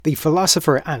The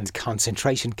philosopher and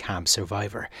concentration camp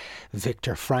survivor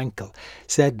Viktor Frankl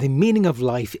said the meaning of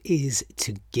life is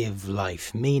to give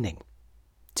life meaning.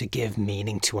 To give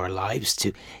meaning to our lives,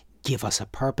 to give us a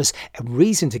purpose, a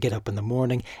reason to get up in the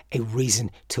morning, a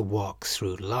reason to walk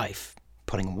through life,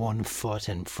 putting one foot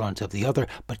in front of the other,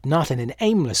 but not in an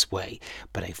aimless way,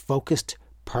 but a focused,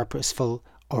 purposeful,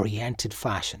 oriented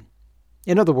fashion.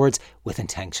 In other words, with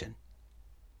intention.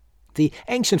 The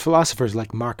ancient philosophers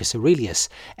like Marcus Aurelius,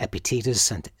 Epictetus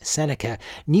and Seneca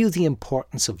knew the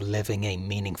importance of living a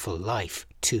meaningful life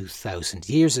 2,000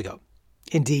 years ago.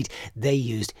 Indeed, they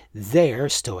used their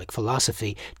Stoic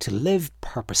philosophy to live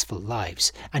purposeful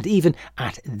lives, and even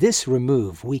at this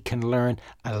remove we can learn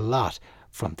a lot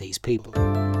from these people.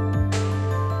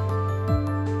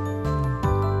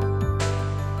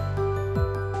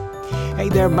 Hey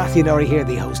there, Matthew Norrie here,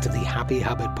 the host of the Happy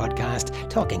Habit podcast,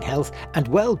 talking health and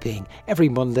well-being every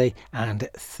Monday and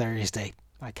Thursday.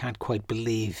 I can't quite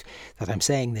believe that I'm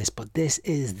saying this, but this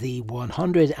is the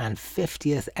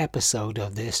 150th episode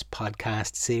of this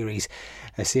podcast series,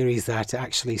 a series that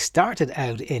actually started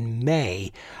out in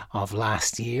May of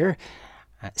last year,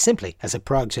 simply as a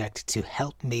project to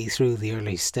help me through the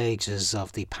early stages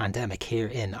of the pandemic here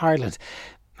in Ireland.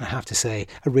 I have to say,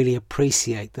 I really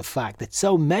appreciate the fact that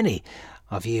so many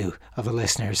of you, of the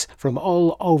listeners from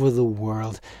all over the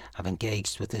world, have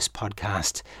engaged with this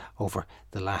podcast over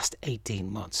the last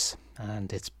 18 months.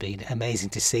 And it's been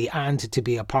amazing to see and to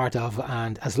be a part of.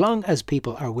 And as long as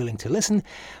people are willing to listen,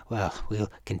 well,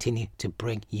 we'll continue to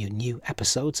bring you new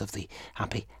episodes of the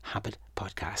Happy Habit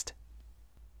podcast.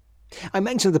 I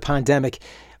mentioned the pandemic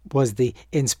was the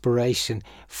inspiration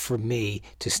for me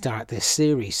to start this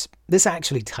series. This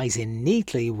actually ties in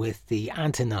neatly with the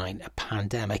Antonine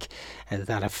pandemic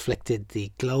that afflicted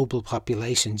the global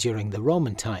population during the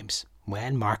Roman times,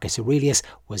 when Marcus Aurelius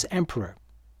was emperor.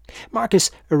 Marcus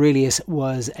Aurelius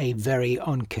was a very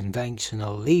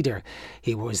unconventional leader.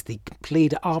 He was the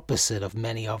complete opposite of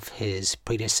many of his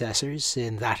predecessors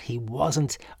in that he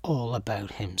wasn't all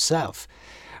about himself.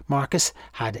 Marcus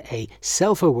had a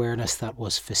self-awareness that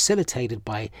was facilitated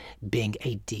by being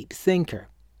a deep thinker.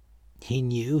 He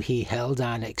knew he held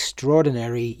an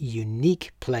extraordinary,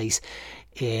 unique place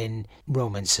in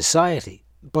Roman society,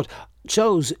 but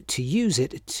chose to use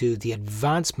it to the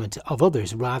advancement of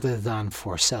others rather than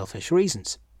for selfish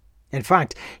reasons. In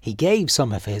fact, he gave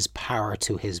some of his power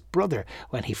to his brother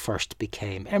when he first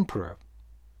became emperor,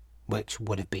 which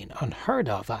would have been unheard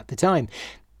of at the time.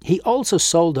 He also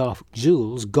sold off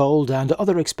jewels, gold and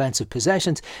other expensive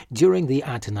possessions during the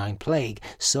Antonine Plague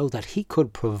so that he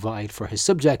could provide for his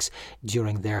subjects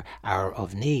during their hour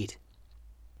of need.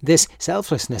 This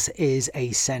selflessness is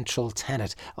a central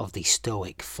tenet of the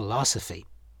Stoic philosophy.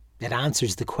 It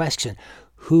answers the question,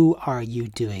 who are you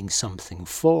doing something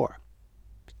for?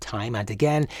 Time and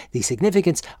again, the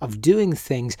significance of doing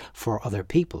things for other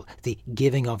people, the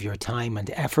giving of your time and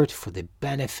effort for the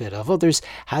benefit of others,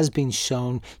 has been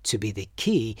shown to be the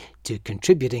key to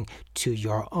contributing to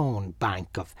your own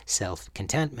bank of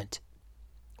self-contentment.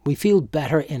 We feel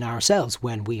better in ourselves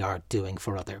when we are doing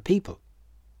for other people.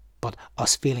 But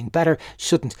us feeling better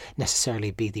shouldn't necessarily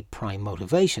be the prime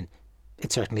motivation.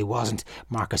 It certainly wasn't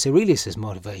Marcus Aurelius'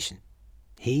 motivation.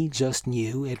 He just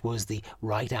knew it was the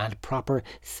right and proper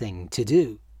thing to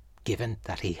do, given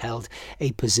that he held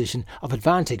a position of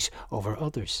advantage over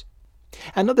others.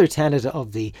 Another tenet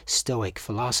of the Stoic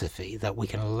philosophy that we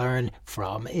can learn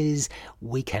from is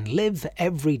we can live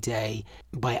every day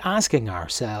by asking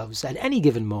ourselves at any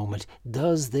given moment,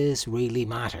 does this really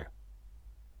matter?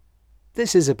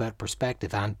 This is about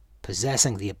perspective and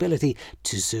possessing the ability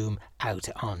to zoom out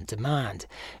on demand.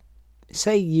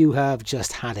 Say you have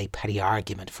just had a petty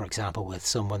argument, for example, with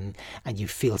someone and you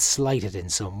feel slighted in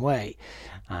some way,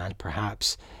 and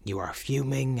perhaps you are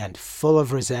fuming and full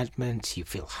of resentment, you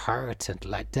feel hurt and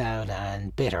let down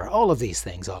and bitter, all of these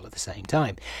things all at the same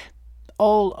time.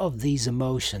 All of these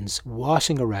emotions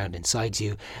washing around inside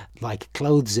you like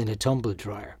clothes in a tumble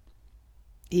dryer.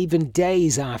 Even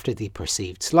days after the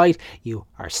perceived slight, you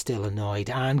are still annoyed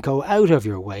and go out of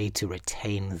your way to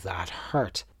retain that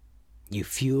hurt. You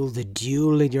fuel the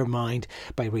duel in your mind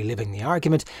by reliving the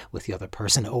argument with the other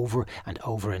person over and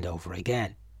over and over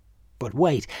again. But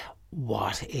wait,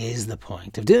 what is the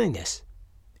point of doing this?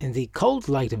 In the cold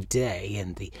light of day,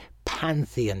 in the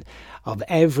pantheon of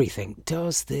everything,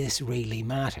 does this really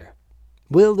matter?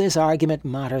 Will this argument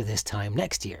matter this time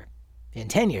next year? In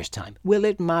 10 years' time? Will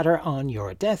it matter on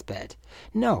your deathbed?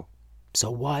 No. So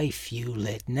why fuel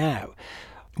it now?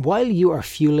 While you are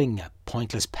fueling a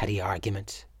pointless petty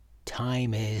argument,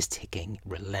 time is ticking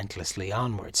relentlessly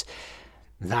onwards.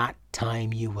 That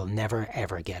time you will never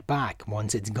ever get back.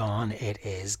 Once it's gone, it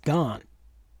is gone.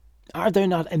 Are there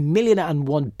not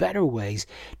 1,000,001 better ways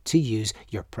to use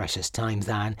your precious time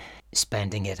than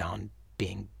spending it on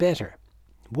being bitter?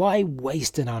 Why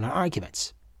waste it on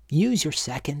arguments? Use your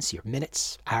seconds, your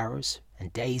minutes, hours,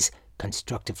 and days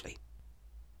constructively.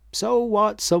 So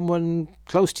what? Someone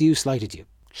close to you slighted you.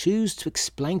 Choose to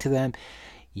explain to them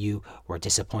you were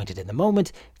disappointed in the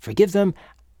moment, forgive them,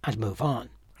 and move on.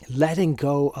 Letting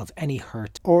go of any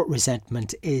hurt or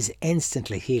resentment is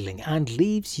instantly healing and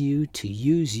leaves you to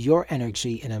use your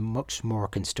energy in a much more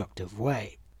constructive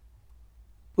way.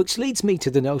 Which leads me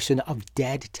to the notion of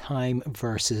dead time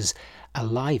versus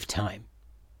alive time.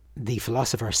 The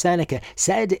philosopher Seneca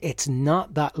said it's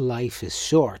not that life is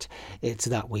short, it's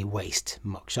that we waste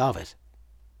much of it.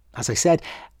 As I said,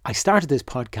 I started this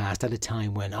podcast at a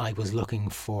time when I was looking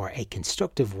for a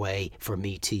constructive way for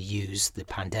me to use the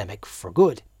pandemic for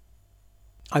good.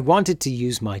 I wanted to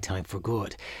use my time for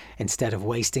good, instead of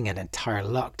wasting an entire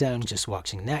lockdown just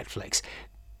watching Netflix.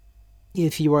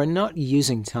 If you are not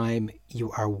using time,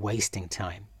 you are wasting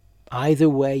time. Either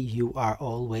way, you are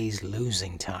always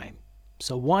losing time.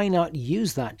 So why not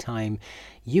use that time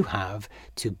you have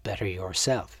to better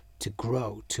yourself, to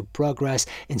grow, to progress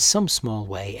in some small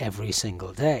way every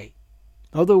single day?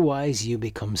 Otherwise, you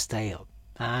become stale.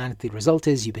 And the result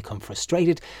is you become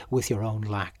frustrated with your own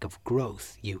lack of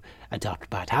growth. You adopt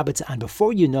bad habits, and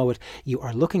before you know it, you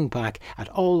are looking back at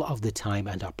all of the time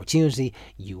and opportunity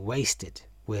you wasted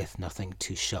with nothing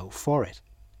to show for it.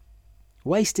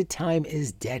 Wasted time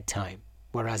is dead time,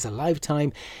 whereas alive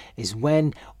time is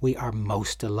when we are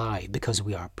most alive because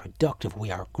we are productive, we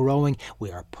are growing,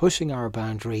 we are pushing our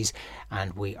boundaries,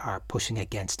 and we are pushing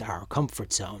against our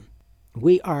comfort zone.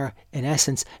 We are, in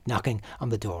essence, knocking on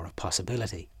the door of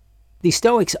possibility. The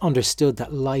Stoics understood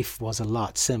that life was a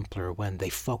lot simpler when they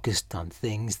focused on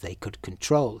things they could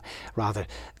control, rather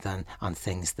than on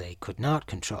things they could not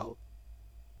control.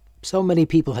 So many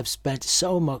people have spent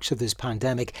so much of this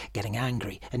pandemic getting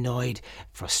angry, annoyed,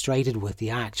 frustrated with the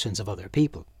actions of other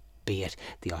people, be it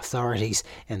the authorities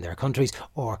in their countries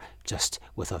or just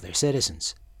with other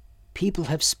citizens. People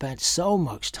have spent so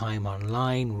much time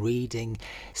online reading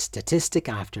statistic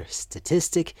after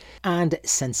statistic and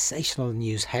sensational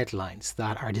news headlines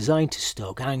that are designed to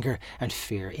stoke anger and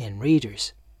fear in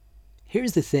readers.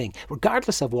 Here's the thing,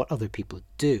 regardless of what other people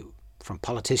do, from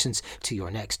politicians to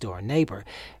your next door neighbour,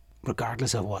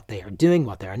 regardless of what they are doing,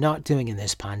 what they are not doing in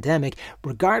this pandemic,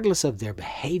 regardless of their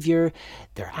behaviour,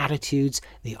 their attitudes,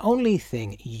 the only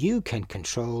thing you can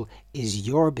control is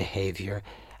your behaviour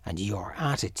and your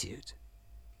attitude.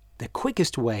 The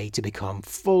quickest way to become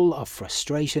full of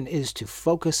frustration is to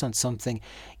focus on something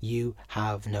you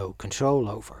have no control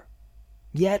over.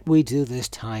 Yet we do this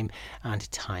time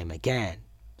and time again.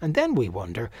 And then we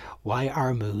wonder why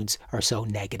our moods are so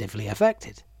negatively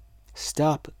affected.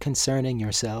 Stop concerning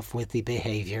yourself with the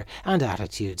behaviour and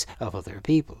attitudes of other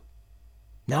people.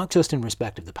 Not just in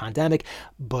respect of the pandemic,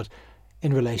 but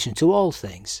in relation to all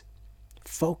things.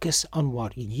 Focus on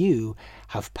what you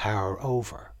have power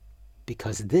over,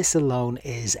 because this alone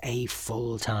is a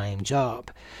full-time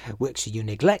job, which you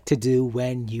neglect to do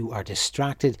when you are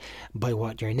distracted by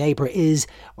what your neighbour is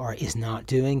or is not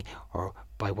doing, or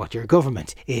by what your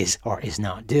government is or is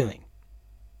not doing.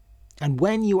 And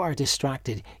when you are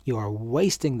distracted, you are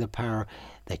wasting the power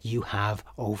that you have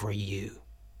over you.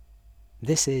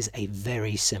 This is a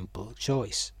very simple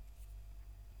choice.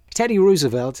 Teddy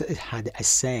Roosevelt had a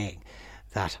saying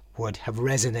that would have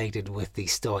resonated with the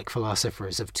Stoic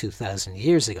philosophers of 2,000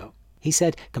 years ago. He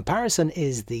said, comparison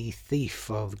is the thief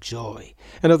of joy.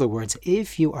 In other words,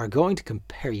 if you are going to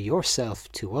compare yourself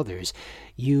to others,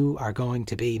 you are going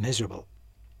to be miserable.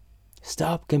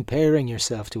 Stop comparing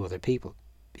yourself to other people.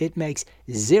 It makes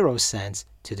zero sense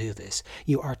to do this.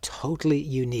 You are totally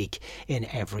unique in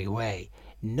every way.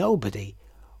 Nobody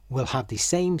will have the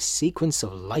same sequence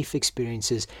of life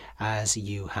experiences as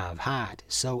you have had.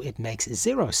 So it makes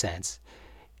zero sense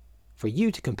for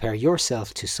you to compare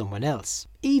yourself to someone else,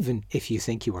 even if you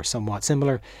think you are somewhat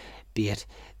similar, be it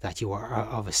that you are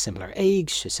of a similar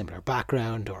age, a similar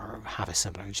background, or have a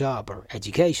similar job or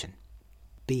education.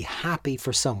 Be happy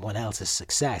for someone else's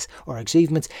success or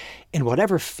achievements in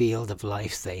whatever field of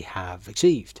life they have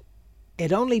achieved.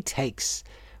 It only takes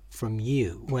from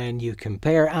you when you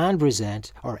compare and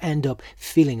resent or end up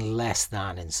feeling less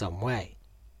than in some way.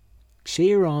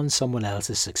 Cheer on someone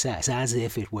else's success as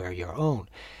if it were your own.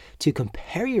 To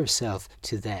compare yourself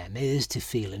to them is to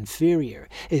feel inferior,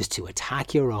 is to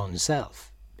attack your own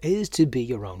self, is to be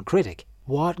your own critic.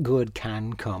 What good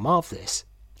can come of this?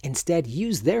 Instead,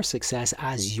 use their success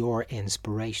as your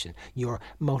inspiration, your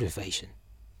motivation.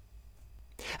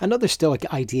 Another Stoic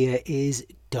idea is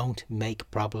don't make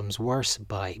problems worse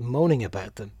by moaning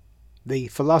about them. The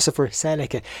philosopher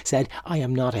Seneca said, "I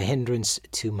am not a hindrance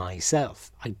to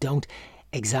myself. I don't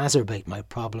exacerbate my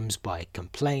problems by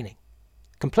complaining."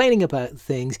 Complaining about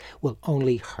things will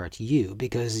only hurt you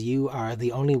because you are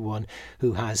the only one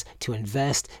who has to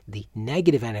invest the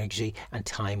negative energy and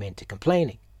time into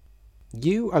complaining.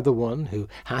 You are the one who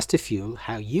has to fuel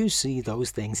how you see those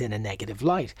things in a negative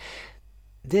light.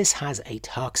 This has a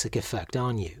toxic effect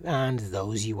on you and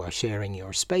those you are sharing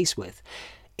your space with.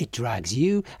 It drags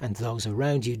you and those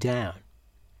around you down.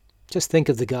 Just think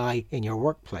of the guy in your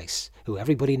workplace who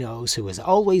everybody knows, who is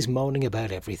always moaning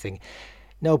about everything.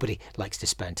 Nobody likes to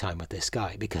spend time with this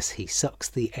guy because he sucks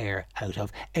the air out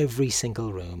of every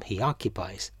single room he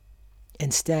occupies.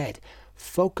 Instead,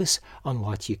 focus on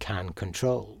what you can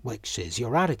control, which is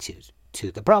your attitude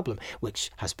to the problem which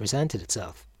has presented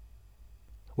itself.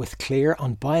 With clear,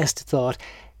 unbiased thought,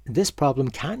 this problem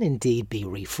can indeed be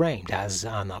reframed as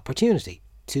an opportunity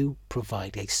to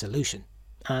provide a solution.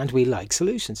 And we like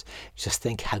solutions. Just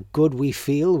think how good we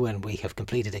feel when we have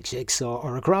completed a jigsaw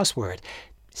or a crossword.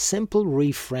 Simple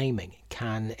reframing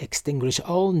can extinguish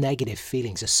all negative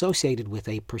feelings associated with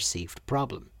a perceived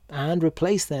problem and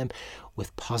replace them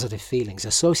with positive feelings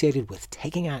associated with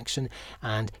taking action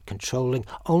and controlling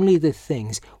only the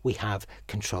things we have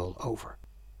control over.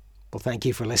 Well, thank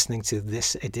you for listening to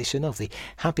this edition of the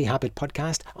Happy Habit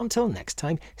Podcast. Until next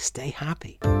time, stay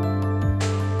happy.